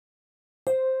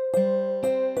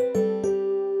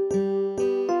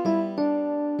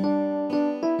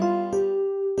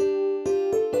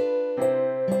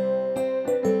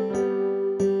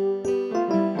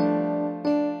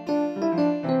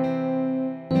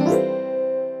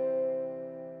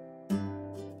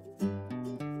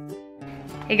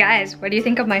Hey guys, what do you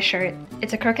think of my shirt?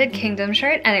 It's a Crooked Kingdom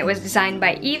shirt and it was designed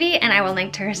by Evie, and I will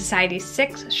link to her Society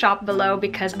 6 shop below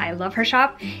because I love her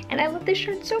shop and I love this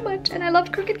shirt so much and I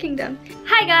love Crooked Kingdom.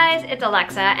 Hi guys, it's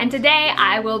Alexa, and today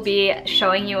I will be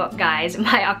showing you guys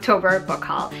my October book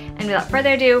haul. And without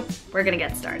further ado, we're gonna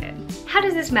get started. How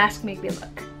does this mask make me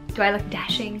look? Do I look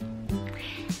dashing?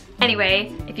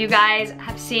 Anyway, if you guys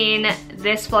have seen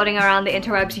this floating around the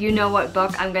interwebs, you know what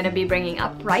book I'm gonna be bringing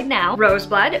up right now.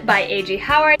 Roseblood by A.G.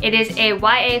 Howard. It is a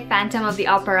YA Phantom of the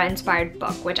Opera inspired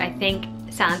book, which I think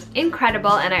sounds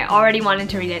incredible, and I already wanted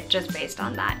to read it just based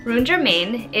on that. Rune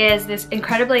Germain is this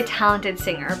incredibly talented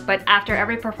singer, but after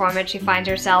every performance she finds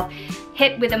herself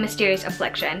hit with a mysterious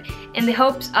affliction. In the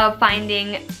hopes of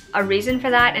finding a reason for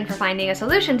that and for finding a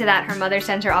solution to that, her mother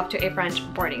sends her off to a French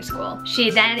boarding school. She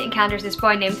then encounters this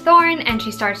boy named Thorn and she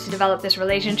starts to develop this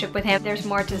relationship with him. There's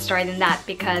more to the story than that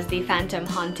because the phantom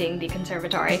haunting the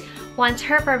conservatory wants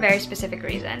her for a very specific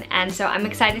reason. And so I'm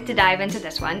excited to dive into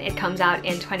this one. It comes out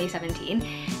in 2017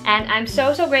 and I'm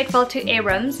so grateful to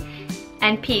Abrams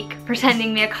and Peak for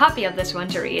sending me a copy of this one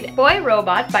to read. Boy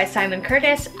Robot by Simon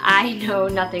Curtis. I know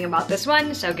nothing about this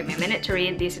one, so give me a minute to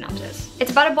read the synopsis. It's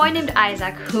about a boy named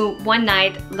Isaac who one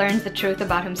night learns the truth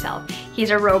about himself. He's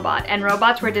a robot, and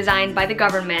robots were designed by the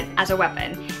government as a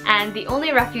weapon. And the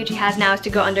only refuge he has now is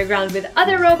to go underground with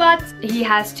other robots. He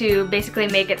has to basically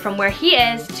make it from where he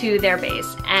is to their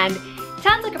base. And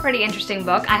sounds like a pretty interesting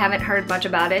book. I haven't heard much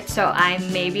about it, so I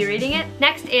may be reading it.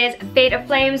 Next is Fate of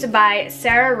Flames by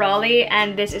Sarah Rowley,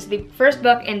 and this is the first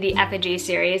book in the Effigy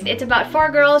series. It's about 4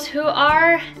 girls who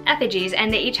are effigies,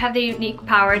 and they each have the unique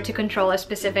power to control a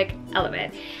specific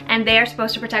element. And they are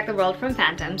supposed to protect the world from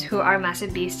phantoms, who are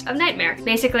massive beasts of nightmare.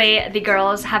 Basically, the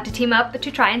girls have to team up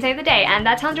to try and save the day, and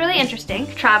that sounds really interesting.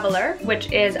 Traveler,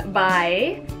 which is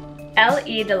by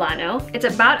L.E. Delano. It's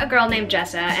about a girl named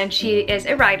Jessa, and she is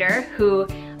a writer who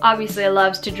obviously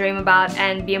loves to dream about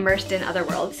and be immersed in other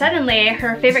worlds. Suddenly,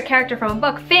 her favorite character from a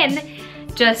book, Finn,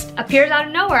 just appears out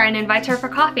of nowhere and invites her for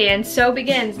coffee, and so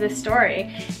begins this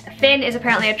story. Finn is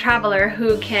apparently a traveler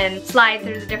who can slide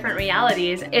through the different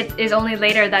realities. It is only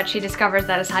later that she discovers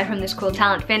that aside from this cool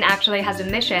talent, Finn actually has a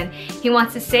mission. He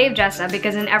wants to save Jessa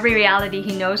because in every reality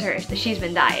he knows her, she's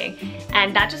been dying.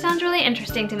 And that just sounds really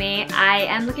interesting to me. I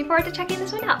am looking forward to checking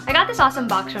this one out. I got this awesome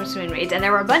box from Swoon Reads, and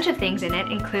there were a bunch of things in it,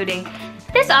 including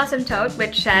this awesome tote,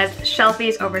 which says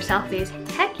Shelfies over Selfies.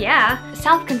 Heck yeah!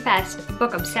 Self-confessed,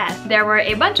 book obsessed. There were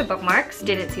a bunch of bookmarks,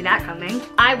 didn't see that coming.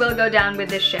 I will go down with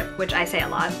this ship, which I say a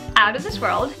lot. Out of This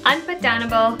World,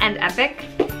 Unputdownable, and Epic.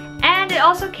 And it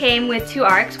also came with 2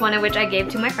 arcs, one of which I gave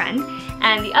to my friend,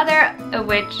 and the other of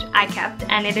which I kept,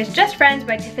 and it is Just Friends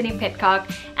by Tiffany Pitcock,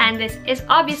 and this is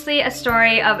obviously a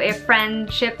story of a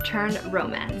friendship turned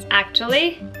romance.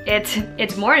 Actually,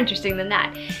 it's more interesting than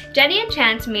that. Jenny and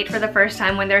Chance meet for the first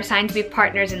time when they're assigned to be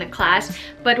partners in a class,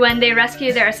 but when they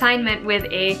rescue their assignment with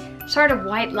a sort of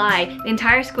white lie, the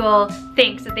entire school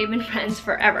thinks that they've been friends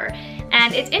forever.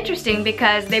 And it's interesting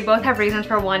because they both have reasons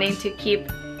for wanting to keep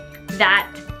that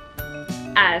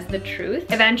as the truth.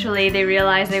 Eventually they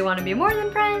realize they want to be more than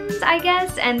friends, I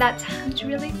guess, and that sounds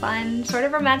really fun, sort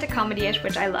of romantic comedy-ish,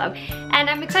 which I love, and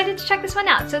I'm excited to check this one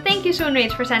out. So thank you, Swoon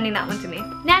Reads, for sending that one to me.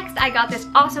 Next, I got this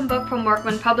awesome book from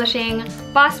Workman Publishing,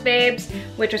 Boss Babes,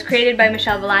 which was created by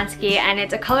Michelle Volansky, and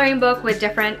it's a coloring book with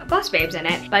different boss babes in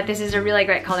it. But this is a really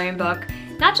great coloring book,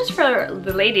 not just for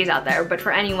the ladies out there, but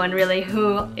for anyone really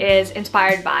who is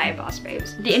inspired by Boss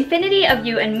Babes. The Infinity of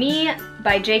You and Me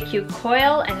by J.Q.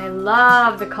 Coyle, and I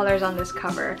love the colors on this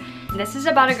cover. This is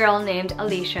about a girl named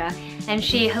Alicia, and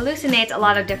she hallucinates a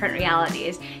lot of different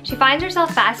realities. She finds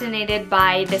herself fascinated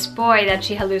by this boy that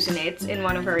she hallucinates in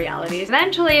one of her realities.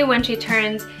 Eventually, when she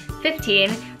turns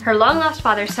 15, her long-lost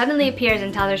father suddenly appears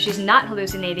and tells her she's not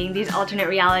hallucinating, these alternate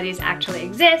realities actually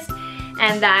exist,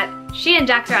 and that she and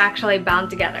Jax are actually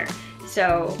bound together.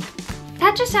 So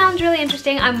that just sounds really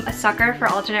interesting. I'm a sucker for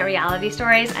alternate reality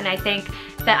stories, and I think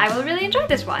that I will really enjoy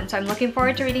this one, so I'm looking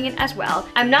forward to reading it as well.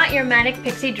 I'm Not Your Manic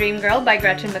Pixie Dream Girl by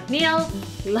Gretchen McNeil.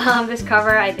 Love this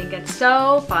cover, I think it's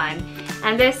so fun.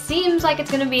 And this seems like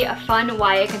it's gonna be a fun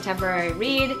YA contemporary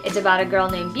read. It's about a girl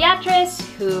named Beatrice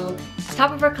who is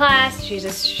top of her class. She's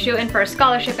just shooting for a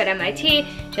scholarship at MIT.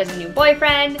 She has a new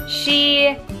boyfriend.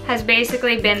 She has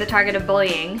basically been the target of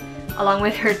bullying along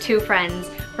with her 2 friends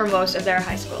for most of their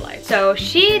high school life. So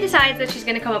she decides that she's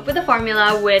gonna come up with a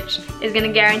formula which is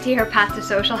gonna guarantee her path to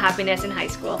social happiness in high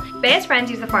school. Bea's friends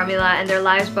use the formula and their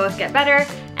lives both get better,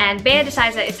 and Bea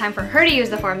decides that it's time for her to use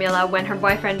the formula when her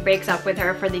boyfriend breaks up with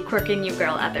her for the quirky new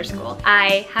girl at their school.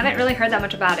 I haven't really heard that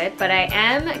much about it, but I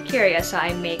am curious, so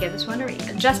I may give this one a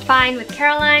read. Just Fine with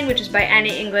Caroline, which is by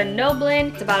Annie England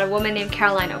Noblin. It's about a woman named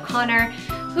Caroline O'Connor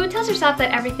who tells herself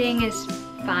that everything is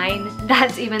fine.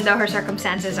 That's even though her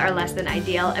circumstances are less than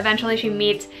ideal. Eventually she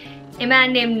meets a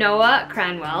man named Noah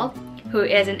Cranwell, who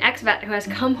is an ex-vet who has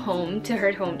come home to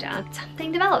her hometown.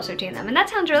 Something develops between them, and that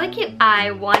sounds really cute.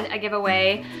 I won a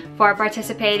giveaway for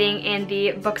participating in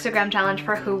the Bookstagram challenge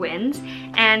for Who Wins,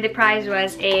 and the prize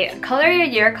was a Color Your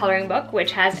Year coloring book,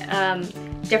 which has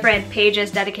different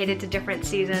pages dedicated to different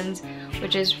seasons,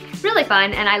 which is really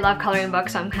fun, and I love coloring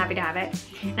books, so I'm happy to have it.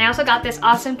 And I also got this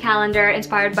awesome calendar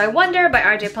inspired by Wonder by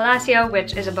RJ Palacio,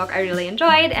 which is a book I really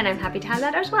enjoyed, and I'm happy to have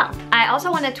that as well. I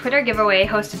also won a Twitter giveaway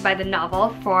hosted by The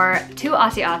Novel for 2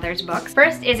 Aussie authors books.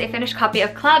 First is a finished copy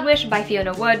of Cloud Wish by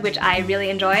Fiona Wood, which I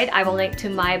really enjoyed. I will link to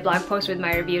my blog post with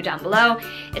my review down below.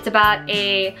 It's about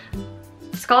a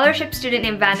scholarship student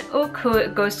named Van Oak who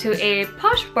goes to a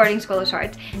posh boarding school of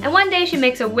sorts, and one day she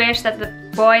makes a wish that the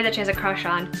boy that she has a crush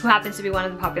on, who happens to be one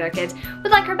of the popular kids,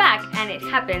 would like her back, and it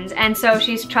happens. And so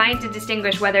she's trying to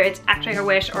distinguish whether it's actually her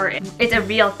wish or it's a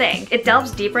real thing. It delves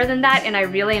deeper than that, and I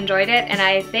really enjoyed it, and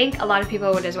I think a lot of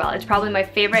people would as well. It's probably my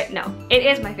favorite, no, it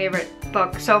is my favorite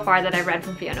book so far that I've read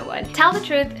from Fiona Wood. Tell the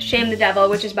Truth, Shame the Devil,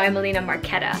 which is by Melina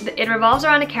Marchetta. It revolves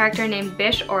around a character named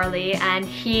Bish Orley, and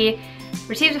he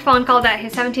receives a phone call that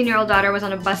his 17-year-old daughter was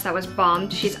on a bus that was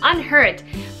bombed. She's unhurt,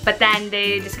 but then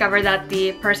they discover that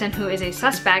the person who is a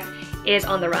suspect is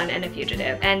on the run and a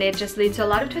fugitive, and it just leads to a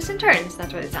lot of twists and turns.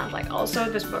 That's what it sounds like. Also,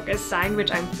 this book is signed,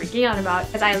 which I'm freaking out about,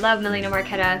 because I love Melina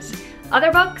Marchetta's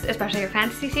other books, especially her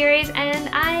fantasy series, and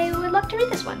I would love to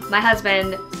read this one. My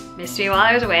husband missed me while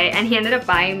I was away, and he ended up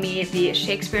buying me the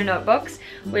Shakespeare Notebooks,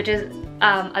 which is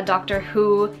a Doctor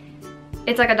Who.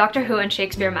 It's like a Doctor Who and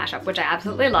Shakespeare mashup, which I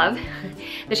absolutely love.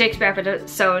 The Shakespeare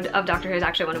episode of Doctor Who is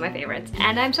actually one of my favorites,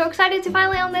 and I'm so excited to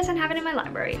finally own this and have it in my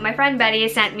library. My friend Betty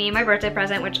sent me my birthday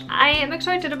present, which I am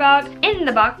excited about. In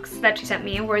the box that she sent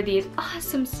me were these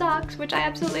awesome socks, which I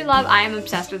absolutely love. I am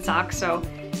obsessed with socks, so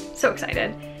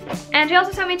excited. And she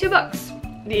also sent me 2 books.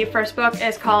 The first book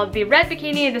is called The Red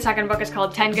Bikini, the second book is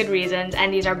called 10 Good Reasons,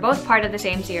 and these are both part of the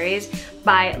same series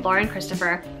by Lauren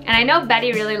Christopher. And I know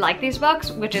Betty really liked these books,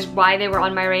 which is why they were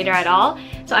on my radar at all.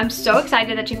 So I'm so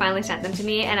excited that she finally sent them to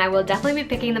me, and I will definitely be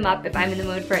picking them up if I'm in the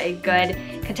mood for a good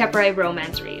contemporary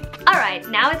romance read. Alright,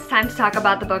 now it's time to talk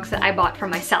about the books that I bought for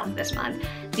myself this month.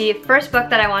 The first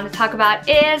book that I want to talk about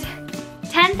is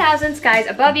 10,000 Skies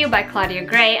Above You by Claudia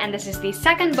Gray, and this is the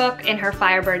second book in her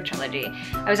Firebird trilogy.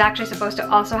 I was actually supposed to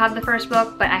also have the first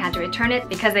book, but I had to return it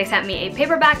because they sent me a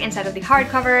paperback instead of the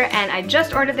hardcover, and I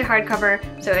just ordered the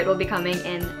hardcover, so it will be coming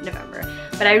in November.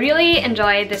 But I really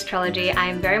enjoyed this trilogy.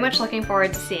 I'm very much looking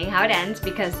forward to seeing how it ends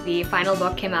because the final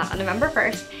book came out on November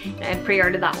 1st, and I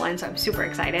pre-ordered that one, so I'm super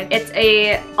excited. It's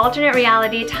a alternate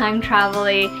reality, time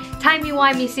travel-y,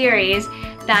 timey-wimey series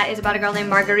that is about a girl named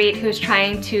Marguerite who's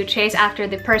trying to chase after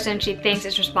the person she thinks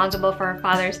is responsible for her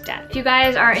father's death. If you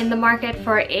guys are in the market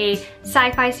for a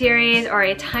sci-fi series or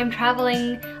a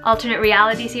time-traveling alternate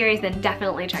reality series, then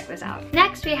definitely check this out.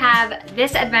 Next we have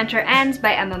This Adventure Ends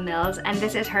by Emma Mills, and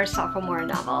this is her sophomore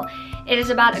novel. It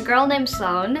is about a girl named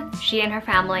Sloane. She and her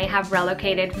family have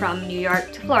relocated from New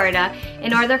York to Florida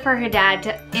in order for her dad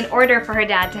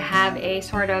to have a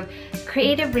sort of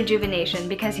creative rejuvenation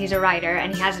because he's a writer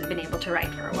and he hasn't been able to write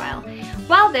for a while.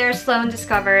 While there, Sloane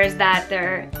discovers that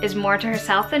there is more to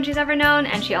herself than she's ever known,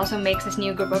 and she also makes this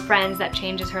new group of friends that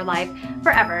changes her life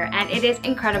forever, and it is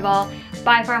incredible.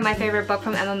 By far my favorite book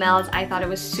from Emma Mills. I thought it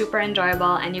was super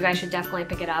enjoyable, and you guys should definitely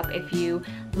pick it up if you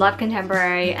love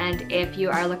contemporary and if you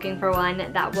are looking for one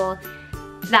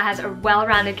that has a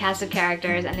well-rounded cast of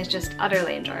characters and is just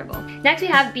utterly enjoyable. Next we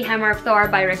have The Hammer of Thor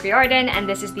by Rick Riordan, and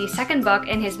this is the second book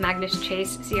in his Magnus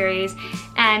Chase series,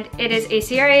 and it is a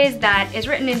series that is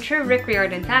written in true Rick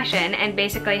Riordan fashion and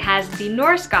basically has the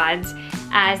Norse gods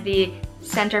as the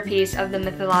centerpiece of the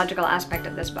mythological aspect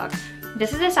of this book.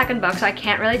 This is the second book, so I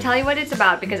can't really tell you what it's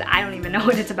about because I don't even know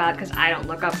what it's about because I don't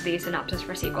look up the synopsis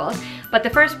for sequels. But the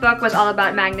first book was all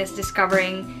about Magnus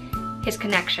discovering his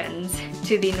connections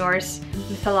to the Norse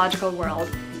mythological world,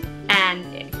 and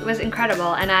it was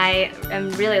incredible, and I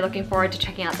am really looking forward to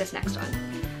checking out this next one.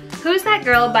 Who's That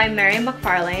Girl by Mary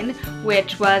McFarlane,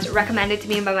 which was recommended to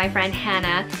me by my friend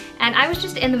Hannah, and I was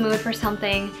just in the mood for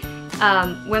something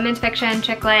women's fiction,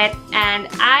 chick lit, and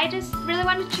I just really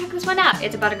wanted to check this one out.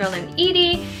 It's about a girl named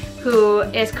Edie who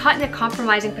is caught in a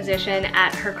compromising position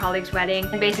at her colleague's wedding,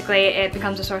 and basically it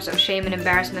becomes a source of shame and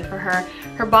embarrassment for her.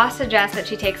 Her boss suggests that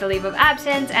she takes a leave of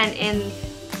absence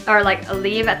or like a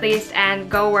leave at least, and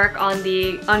go work on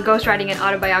ghostwriting an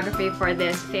autobiography for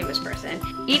this famous person.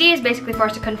 Edie is basically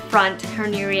forced to confront her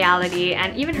new reality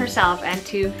and even herself, and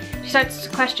she starts to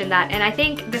question that, and I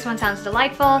think this one sounds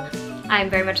delightful. I'm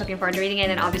very much looking forward to reading it,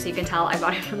 and obviously you can tell I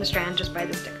bought it from the Strand just by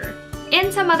the sticker. In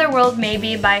Some Other World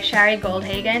Maybe by Shari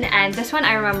Goldhagen, and this one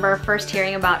I remember first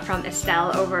hearing about from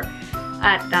Estelle over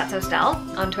at That's Estelle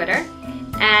on Twitter.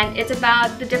 And it's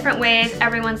about the different ways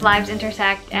everyone's lives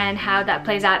intersect and how that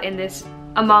plays out in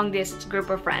among this group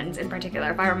of friends in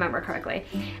particular, if I remember correctly.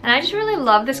 And I just really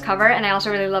love this cover, and I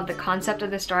also really love the concept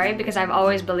of the story, because I've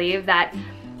always believed that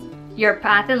your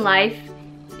path in life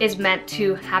is meant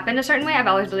to happen a certain way. I've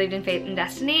always believed in fate and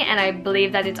destiny, and I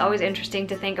believe that it's always interesting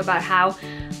to think about how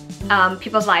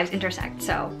people's lives intersect.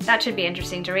 So that should be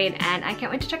interesting to read, and I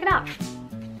can't wait to check it out.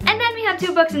 And then we have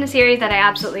 2 books in the series that I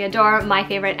absolutely adore, my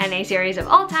favorite NA series of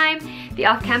all time, the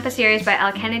Off-Campus series by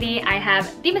Elle Kennedy. I have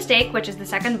The Mistake, which is the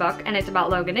 2nd book, and it's about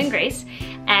Logan and Grace,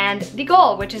 and The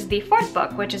Goal, which is the 4th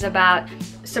book, which is about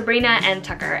Sabrina and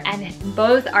Tucker, and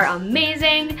both are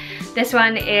amazing. This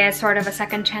one is sort of a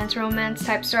second chance romance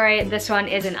type story. This one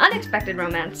is an unexpected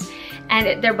romance,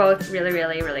 and they're both really,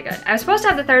 really, really good. I was supposed to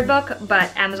have the 3rd book,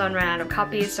 but Amazon ran out of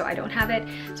copies, so I don't have it.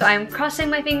 So I'm crossing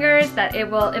my fingers that it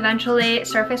will eventually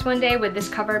surface one day with this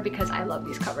cover, because I love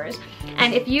these covers.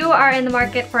 And if you are in the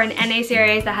market for an NA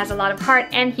series that has a lot of heart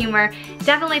and humor,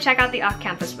 definitely check out the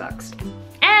Off-Campus books.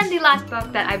 And the last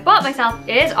book that I bought myself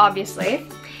is obviously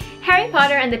Harry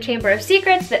Potter and the Chamber of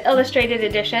Secrets, the illustrated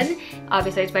edition.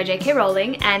 Obviously it's by J.K.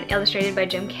 Rowling and illustrated by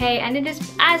Jim Kay, and it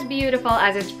is as beautiful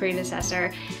as its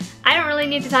predecessor. I don't really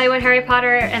need to tell you what Harry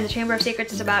Potter and the Chamber of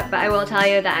Secrets is about, but I will tell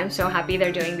you that I'm so happy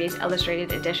they're doing these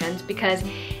illustrated editions, because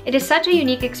it is such a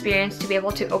unique experience to be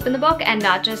able to open the book and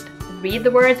not just read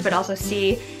the words, but also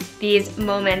see these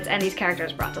moments and these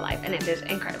characters brought to life, and it is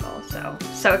incredible.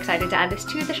 So excited to add this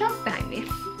to the shelf behind me.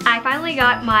 I finally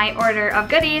got my order of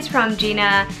goodies from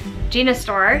Gina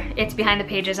Store. It's behind the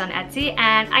pages on Etsy,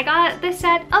 and I got this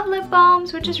set of lip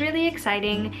balms, which is really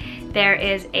exciting. There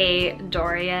is a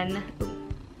Dorian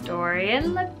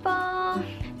lip balm.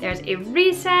 There's a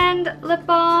Rhysand lip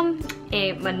balm,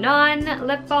 a Manon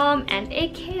lip balm, and a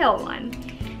Kale one.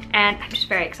 And I'm just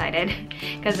very excited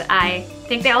because I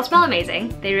think they all smell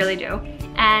amazing. They really do.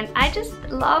 And I just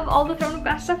love all the Throne of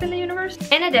Glass stuff in the universe.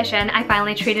 In addition, I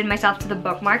finally treated myself to the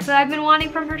bookmarks that I've been wanting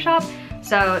from her shop.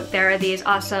 So there are these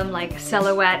awesome like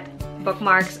silhouette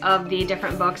bookmarks of the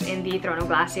different books in the Throne of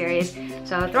Glass series.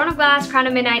 So Throne of Glass, Crown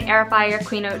of Midnight, Heir of Fire,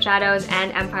 Queen of Shadows,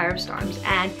 and Empire of Storms.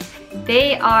 And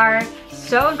they are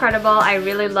so incredible. I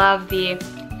really love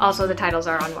also the titles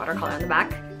are on watercolor on the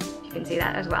back. You can see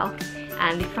that as well.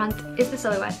 And the front is the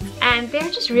silhouette. And they're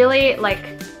just really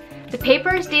like, the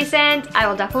paper is decent. I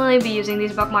will definitely be using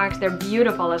these bookmarks. They're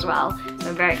beautiful as well. So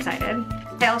I'm very excited.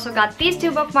 I also got these 2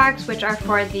 bookmarks, which are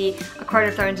for the A Court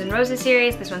of Thorns and Roses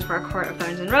series. This one's for A Court of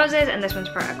Thorns and Roses, and this one's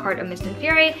for A Court of Mist and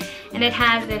Fury. And it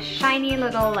has this shiny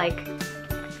little like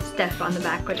stiff on the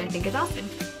back, which I think is awesome.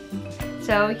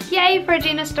 So yay for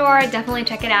Gina Store, definitely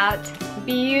check it out.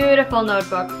 Beautiful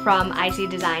notebook from Icy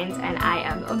Designs, and I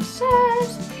am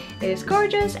obsessed. It is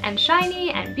gorgeous and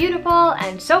shiny and beautiful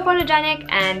and so photogenic,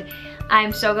 and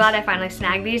I'm so glad I finally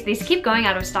snagged these. These keep going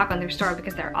out of stock on their store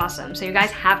because they're awesome. So you guys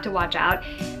have to watch out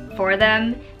for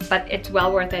them, but it's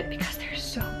well worth it because they're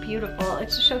so beautiful.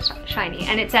 It's just so shiny.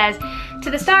 And it says,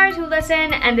 "To the stars who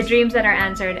listen and the dreams that are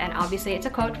answered," and obviously it's a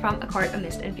quote from A Court of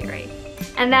Mist and Fury.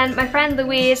 And then my friend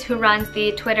Louise, who runs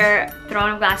the Twitter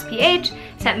Throne of Glass PH,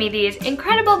 sent me these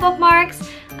incredible bookmarks,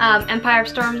 Empire of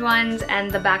Storms ones, and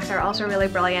the backs are also really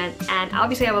brilliant. And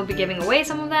obviously I will be giving away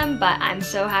some of them, but I'm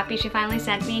so happy she finally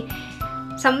sent me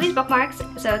some of these bookmarks.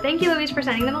 So thank you, Louise, for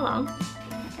sending them along.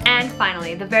 And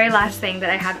finally, the very last thing that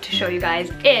I have to show you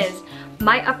guys is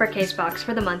my uppercase box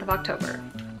for the month of October.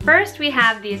 First, we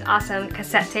have these awesome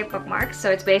cassette tape bookmarks.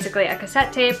 So it's basically a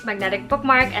cassette tape magnetic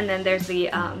bookmark, and then there's the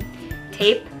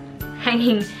tape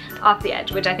hanging off the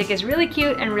edge, which I think is really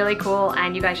cute and really cool,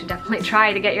 and you guys should definitely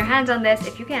try to get your hands on this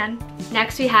if you can.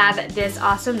 Next, we have this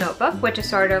awesome notebook, which is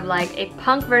sort of like a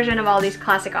punk version of all these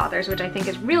classic authors, which I think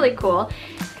is really cool.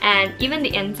 And even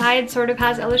the inside sort of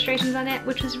has illustrations on it,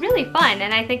 which is really fun,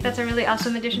 and I think that's a really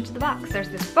awesome addition to the box. There's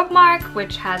this bookmark,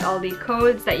 which has all the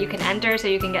codes that you can enter so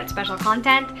you can get special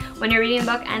content when you're reading a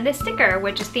book, and this sticker,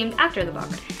 which is themed after the book.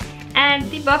 And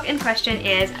the book in question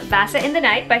is Vasa in the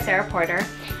Night by Sarah Porter.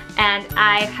 And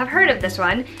I have heard of this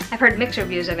one. I've heard mixed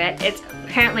reviews of it. It's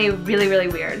apparently really, really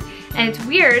weird. And it's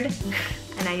weird,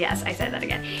 and yes, I said that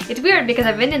again. It's weird because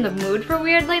I've been in the mood for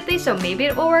weird lately, so maybe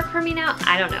it will work for me now.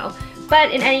 I don't know.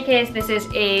 But in any case, this is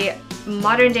a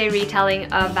modern day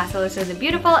retelling of Vasilisa the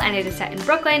Beautiful, and it is set in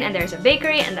Brooklyn, and there's a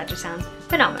bakery, and that just sounds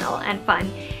phenomenal and fun.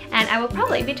 And I will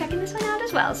probably be checking this one out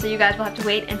as well, so you guys will have to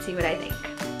wait and see what I think.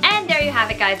 And there you you have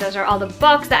it, guys. Those are all the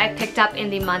books that I picked up in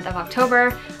the month of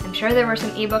October. I'm sure there were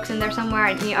some ebooks in there somewhere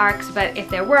and e-arcs, but if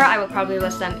there were, I will probably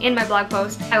list them in my blog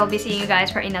post. I will be seeing you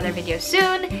guys for another video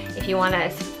soon. If you want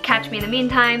to catch me in the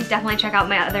meantime, definitely check out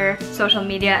my other social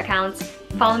media accounts.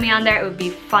 Follow me on there. It would be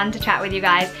fun to chat with you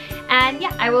guys. And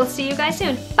yeah, I will see you guys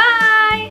soon. Bye!